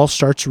snowball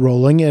starts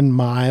rolling in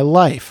my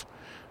life.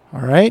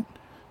 All right?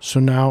 So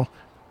now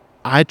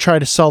I try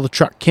to sell the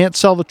truck. Can't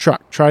sell the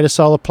truck. Try to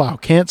sell the plow.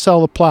 Can't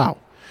sell the plow.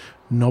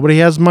 Nobody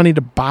has money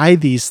to buy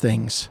these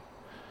things.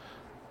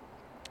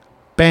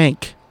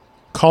 Bank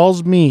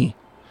calls me,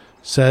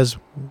 says,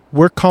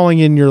 we're calling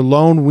in your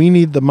loan. We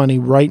need the money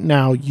right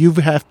now. You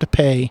have to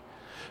pay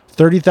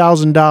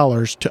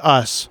 $30,000 to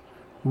us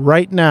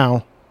right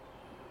now,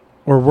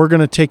 or we're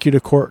going to take you to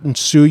court and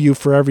sue you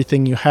for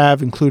everything you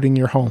have, including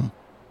your home.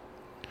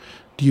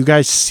 Do you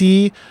guys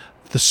see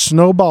the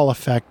snowball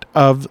effect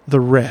of the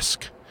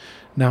risk?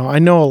 Now, I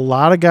know a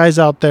lot of guys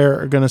out there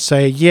are going to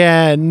say,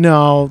 yeah,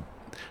 no,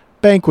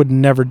 bank would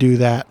never do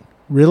that.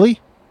 Really?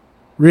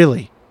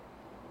 Really?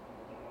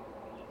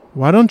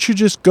 Why don't you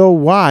just go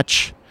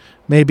watch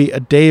maybe a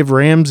Dave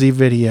Ramsey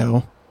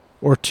video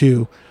or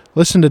two?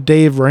 Listen to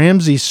Dave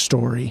Ramsey's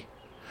story,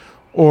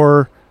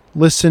 or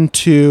listen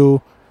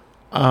to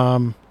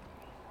the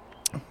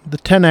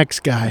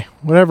 10X guy,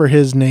 whatever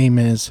his name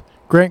is,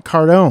 Grant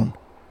Cardone.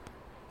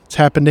 It's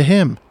happened to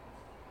him.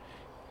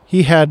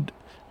 He had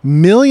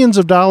millions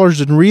of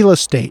dollars in real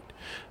estate.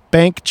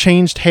 Bank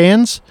changed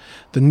hands.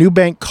 The new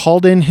bank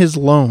called in his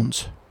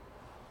loans.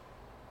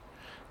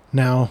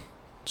 Now,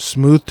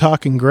 smooth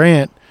talking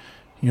Grant,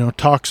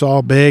 talks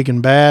all big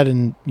and bad,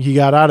 and he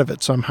got out of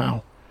it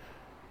somehow.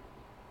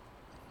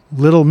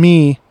 Little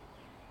me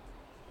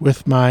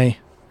with my,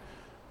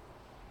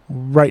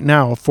 right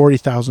now, a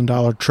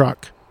 $40,000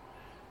 truck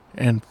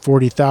and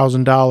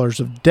 $40,000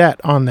 of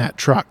debt on that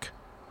truck.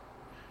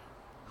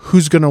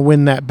 Who's going to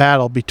win that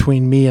battle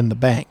between me and the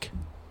bank?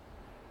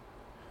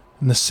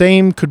 And the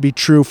same could be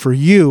true for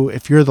you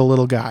if you're the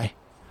little guy.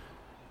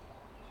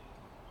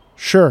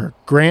 Sure,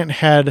 Grant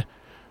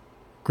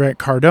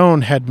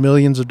Cardone had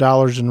millions of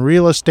dollars in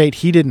real estate.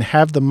 He didn't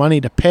have the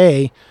money to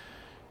pay,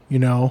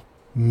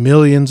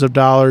 millions of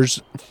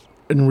dollars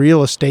in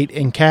real estate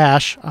in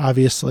cash,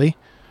 obviously.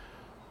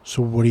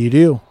 So what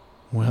do?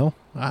 Well,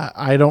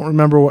 I don't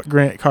remember what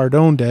Grant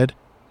Cardone did,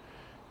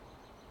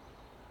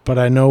 but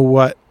I know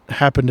what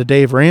happened to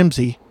Dave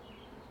Ramsey.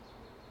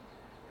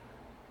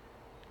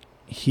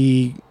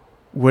 He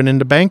went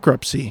into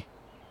bankruptcy.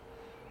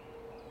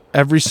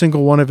 Every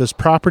single one of his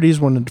properties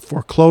went into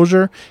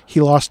foreclosure.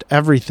 He lost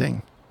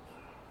everything.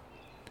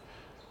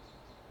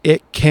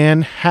 It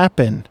can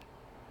happen.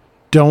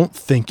 Don't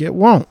think it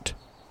won't.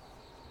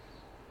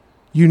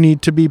 You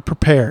need to be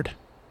prepared.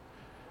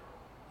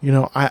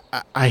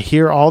 I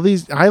hear all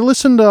these. I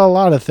listen to a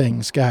lot of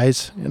things,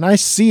 guys, and I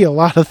see a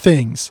lot of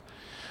things.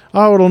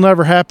 Oh, it'll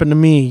never happen to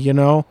me.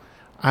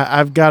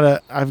 I've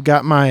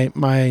got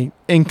my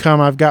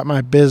income. I've got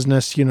my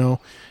business.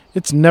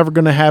 It's never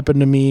going to happen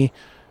to me.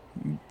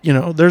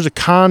 There's a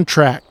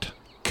contract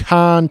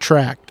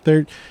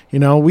there.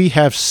 We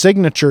have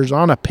signatures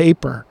on a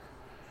paper.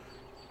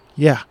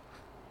 Yeah.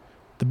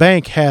 The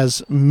bank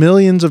has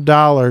millions of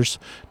dollars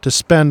to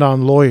spend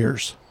on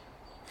lawyers.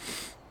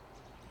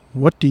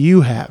 What do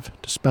you have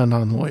to spend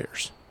on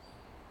lawyers?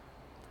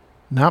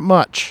 Not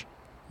much.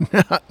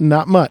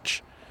 Not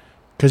much.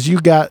 Because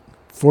you got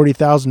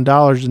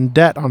 $40,000 in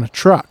debt on a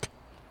truck.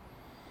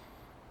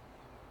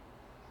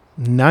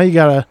 Now you've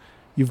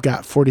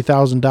got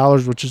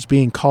 $40,000, which is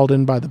being called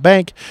in by the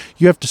bank.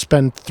 You have to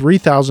spend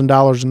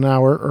 $3,000 an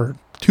hour or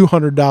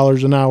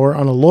 $200 an hour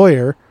on a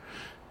lawyer,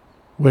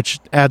 which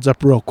adds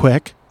up real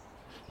quick,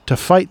 to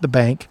fight the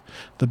bank.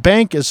 The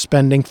bank is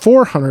spending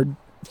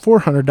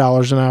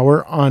 $400 an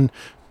hour on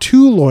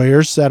two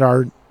lawyers that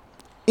are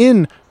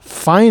in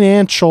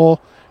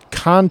financial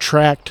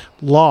contract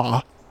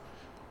law.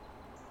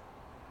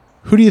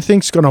 Who do you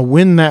think's going to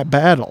win that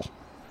battle?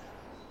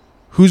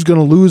 Who's going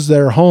to lose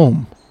their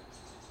home?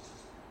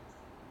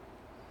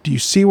 Do you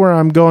see where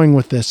I'm going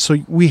with this? So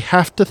we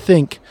have to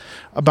think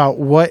about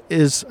what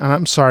is, and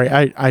I'm sorry,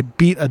 I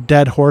beat a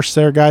dead horse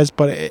there, guys,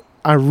 but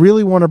I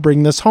really want to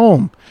bring this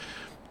home.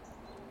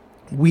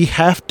 We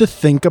have to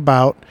think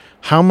about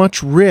how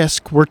much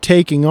risk we're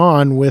taking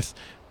on with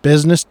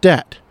business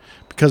debt,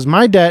 because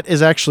my debt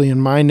is actually in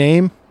my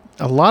name.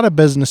 A lot of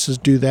businesses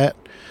do that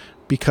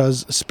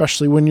because,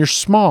 especially when you're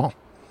small,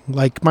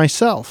 like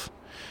myself,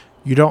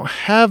 you don't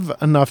have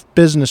enough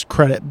business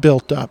credit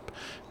built up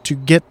to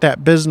get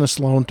that business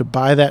loan to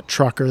buy that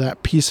truck or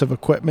that piece of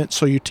equipment.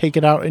 So you take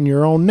it out in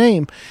your own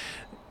name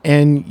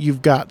and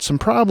you've got some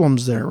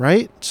problems there,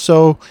 right?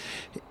 So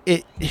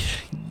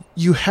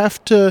you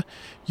have to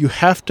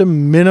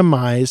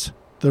minimize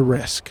the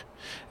risk.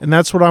 And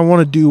that's what I want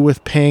to do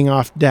with paying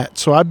off debt.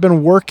 So I've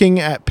been working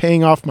at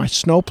paying off my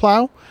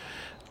snowplow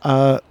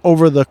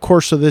over the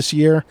course of this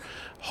year.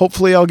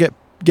 Hopefully I'll get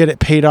it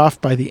paid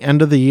off by the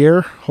end of the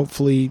year.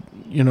 Hopefully,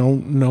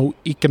 no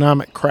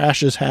economic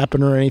crashes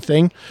happen or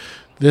anything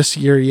this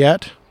year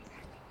yet.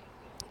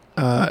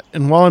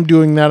 And while I'm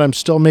doing that, I'm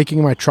still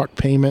making my truck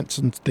payments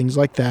and things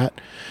like that.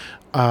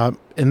 And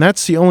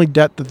that's the only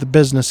debt that the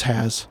business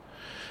has.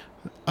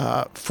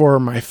 For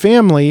my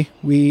family,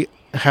 we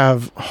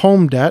have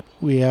home debt,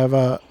 we have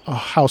a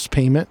house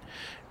payment,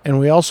 and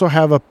we also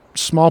have a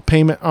small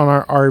payment on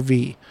our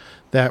RV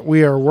that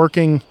we are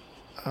working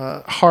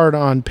hard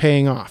on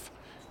paying off.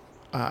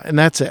 And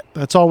that's it.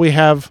 That's all we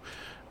have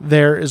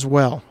there as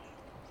well.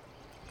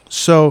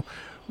 So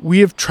we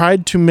have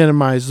tried to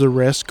minimize the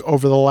risk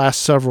over the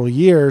last several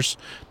years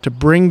to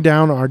bring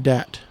down our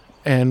debt.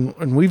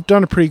 And we've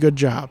done a pretty good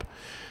job.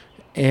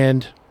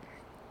 And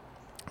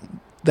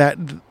that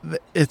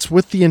it's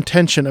with the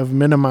intention of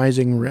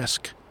minimizing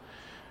risk.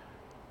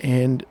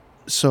 And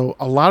so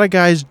a lot of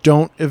guys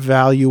don't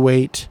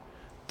evaluate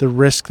the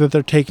risk that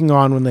they're taking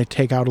on when they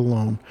take out a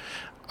loan.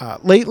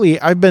 Lately,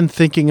 I've been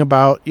thinking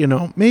about,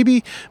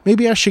 maybe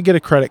I should get a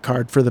credit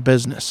card for the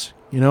business.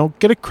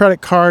 Get a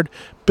credit card,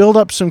 build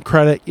up some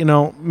credit.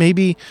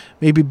 Maybe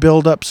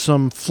build up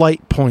some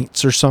flight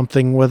points or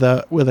something with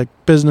a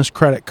business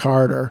credit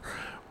card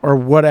or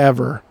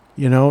whatever.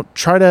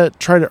 Try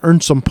to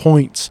earn some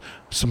points,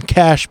 some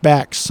cash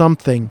back,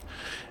 something.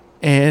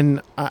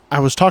 And I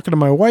was talking to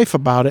my wife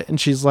about it,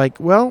 and she's like,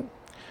 "Well,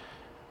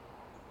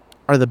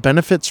 are the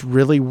benefits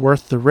really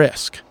worth the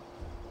risk?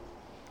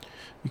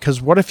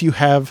 Because what if you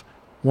have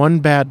one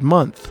bad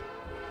month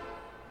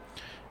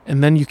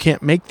and then you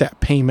can't make that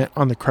payment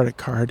on the credit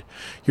card?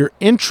 Your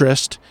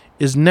interest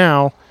is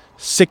now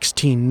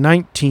 16,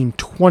 19,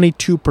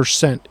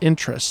 22%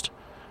 interest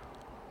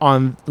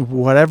on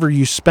whatever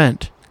you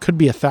spent. Could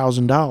be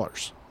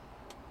 $1,000.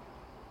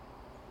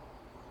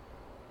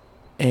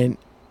 And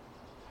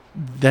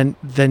then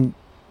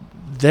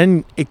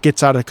it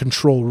gets out of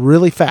control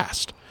really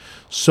fast.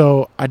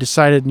 So I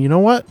decided, you know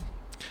what?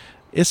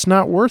 It's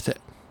not worth it.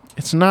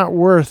 It's not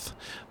worth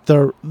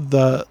the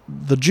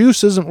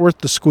juice isn't worth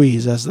the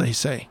squeeze, as they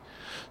say.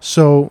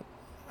 So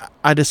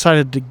I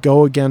decided to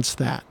go against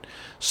that.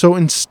 So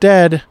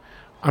instead,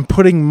 I'm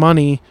putting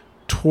money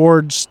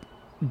towards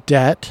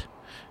debt,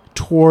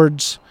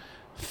 towards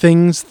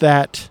things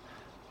that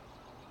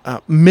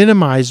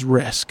minimize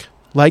risk,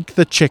 like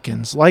the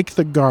chickens, like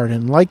the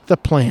garden, like the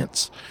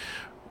plants.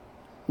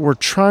 We're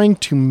trying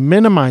to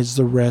minimize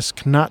the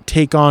risk, not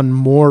take on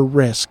more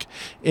risk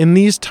in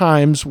these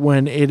times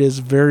when it is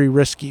very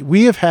risky.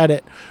 We have had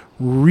it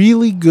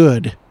really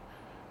good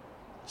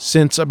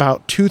since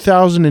about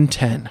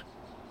 2010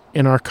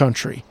 in our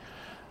country.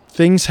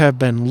 Things have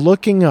been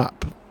looking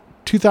up.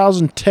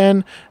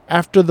 2010,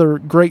 after the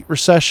Great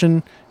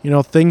Recession,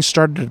 things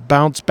started to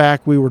bounce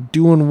back. We were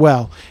doing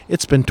well.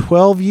 It's been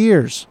 12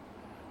 years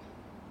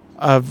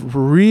of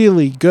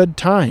really good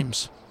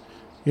times.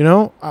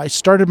 I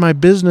started my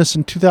business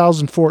in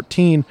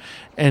 2014,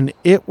 and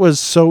it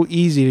was so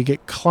easy to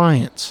get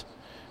clients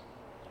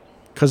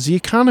because the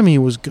economy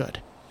was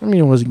good. I mean,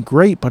 it wasn't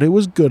great, but it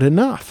was good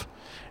enough.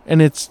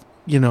 And it's,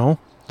 the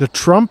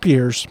Trump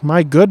years,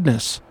 my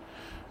goodness,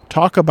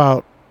 talk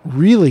about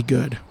really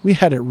good. We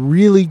had it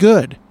really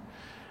good.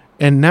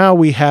 And now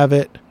we have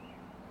it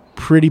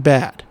pretty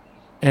bad,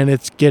 and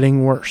it's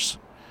getting worse.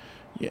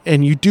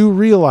 And you do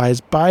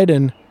realize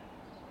Biden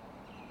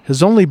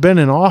has only been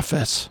in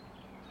office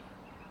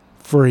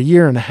for a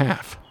year and a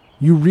half.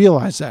 You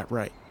realize that,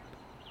 right?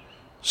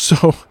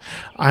 So,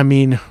 I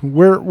mean,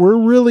 we're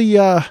really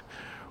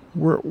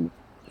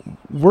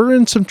we're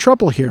in some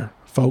trouble here,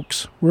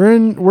 folks.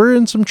 We're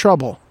in some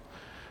trouble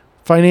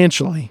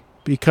financially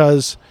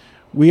because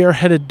we are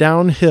headed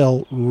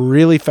downhill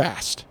really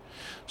fast.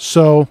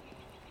 So,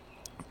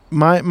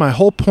 my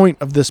whole point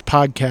of this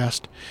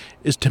podcast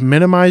is to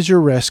minimize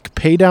your risk,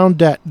 pay down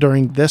debt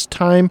during this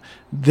time,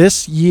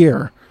 this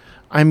year.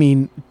 I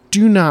mean,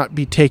 do not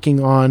be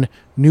taking on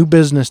new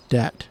business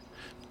debt.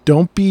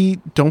 Don't be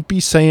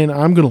saying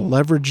I'm going to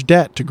leverage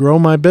debt to grow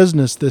my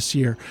business this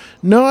year.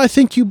 No, I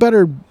think you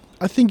better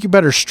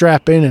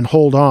strap in and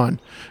hold on,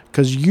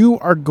 because you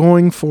are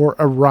going for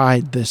a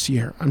ride this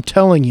year. I'm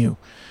telling you,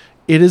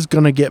 it is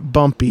going to get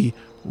bumpy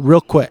real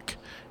quick.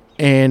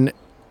 And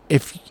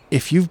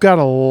if you've got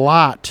a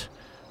lot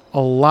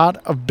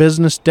of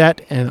business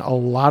debt and a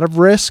lot of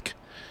risk,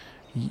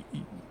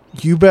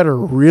 you better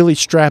really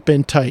strap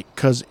in tight,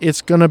 because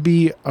it's going to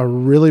be a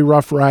really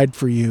rough ride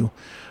for you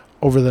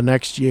over the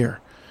next year.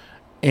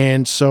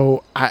 And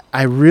so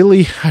I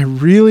really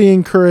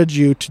encourage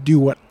you to do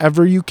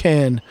whatever you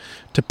can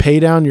to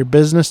pay down your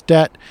business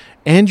debt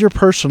and your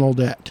personal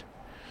debt,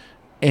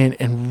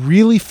 and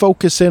really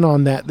focus in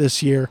on that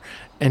this year,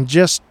 and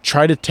just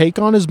try to take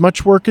on as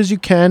much work as you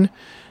can,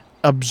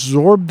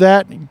 absorb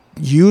that,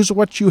 use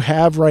what you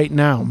have right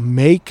now,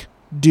 make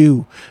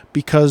do,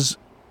 because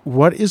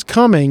what is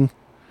coming,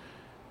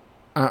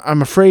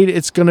 I'm afraid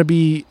it's going to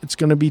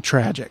be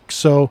tragic.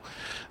 So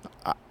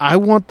I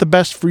want the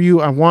best for you.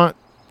 I want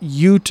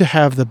you to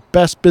have the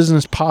best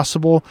business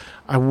possible.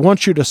 I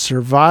want you to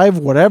survive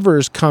whatever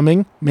is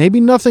coming. Maybe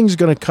nothing's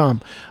going to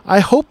come. I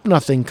hope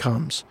nothing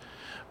comes,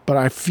 but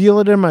I feel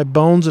it in my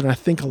bones, and I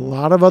think a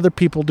lot of other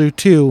people do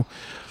too.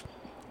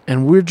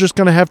 And we're just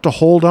going to have to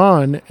hold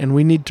on, and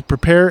we need to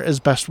prepare as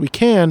best we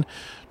can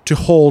to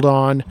hold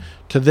on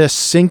to this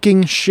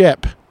sinking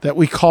ship that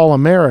we call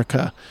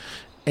America.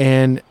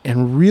 and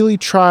really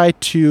try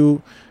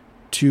to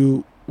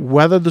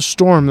weather the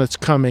storm that's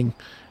coming.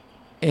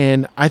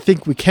 And I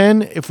think we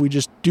can if we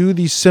just do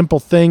these simple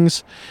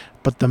things.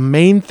 But the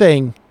main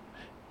thing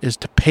is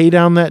to pay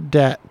down that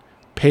debt,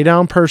 pay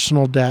down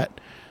personal debt,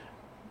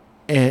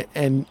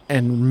 and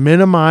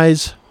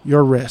minimize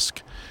your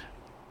risk.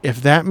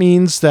 If that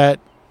means that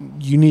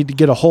you need to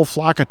get a whole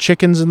flock of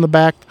chickens in the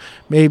back,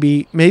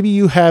 maybe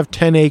you have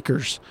 10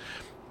 acres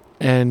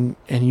and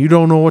you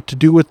don't know what to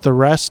do with the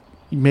rest.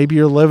 Maybe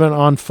you're living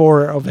on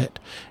 4 of it.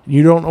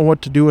 You don't know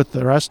what to do with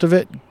the rest of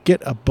it.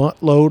 Get a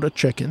buttload of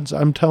chickens.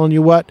 I'm telling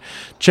you what,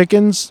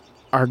 chickens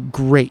are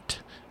great.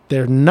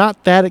 They're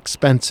not that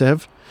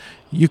expensive.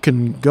 You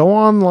can go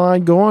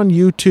online, go on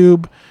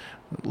YouTube,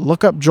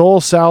 look up Joel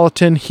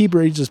Salatin. He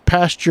breeds his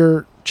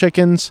pasture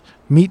chickens,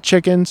 meat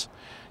chickens.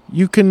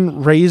 You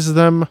can raise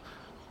them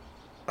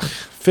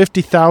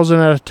 50,000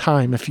 at a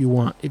time if you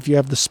want, if you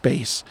have the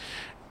space.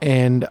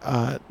 And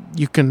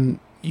you can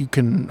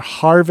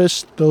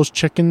harvest those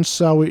chickens,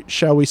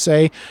 shall we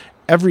say,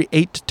 every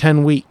 8 to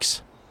 10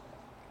 weeks.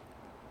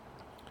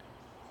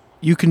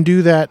 You can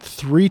do that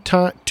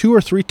 2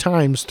 or 3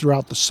 times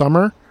throughout the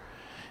summer.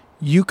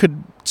 You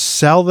could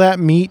sell that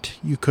meat.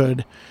 You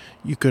could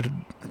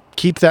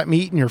keep that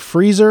meat in your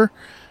freezer.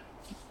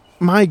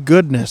 My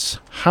goodness,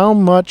 how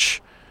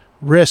much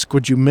risk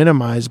would you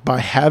minimize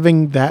by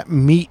having that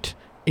meat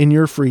in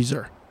your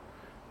freezer?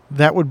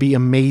 That would be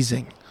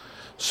amazing.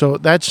 So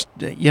that's,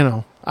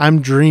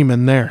 I'm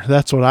dreaming there.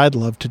 That's what I'd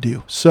love to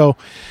do. So,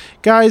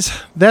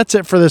 guys, that's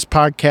it for this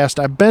podcast.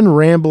 I've been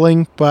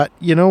rambling, but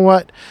you know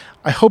what?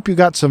 I hope you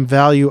got some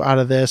value out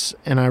of this,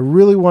 and I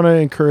really want to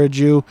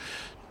encourage you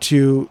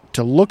to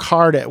look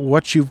hard at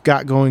what you've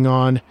got going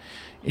on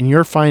in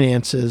your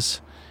finances.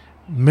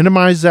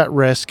 Minimize that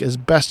risk as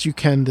best you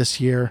can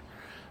this year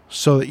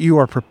so that you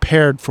are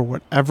prepared for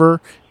whatever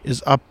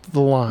is up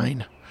the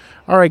line.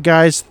 All right,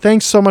 guys,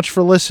 thanks so much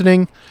for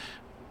listening.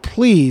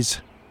 Please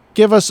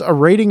give us a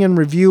rating and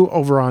review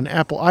over on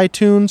Apple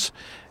iTunes,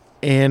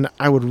 and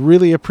I would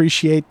really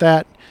appreciate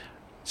that.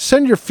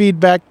 Send your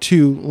feedback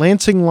to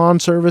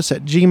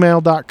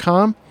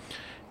lansinglawnservice@gmail.com.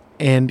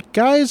 And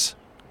guys,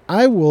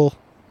 I will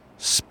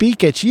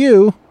speak at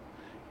you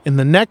in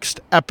the next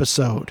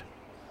episode.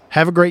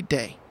 Have a great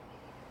day.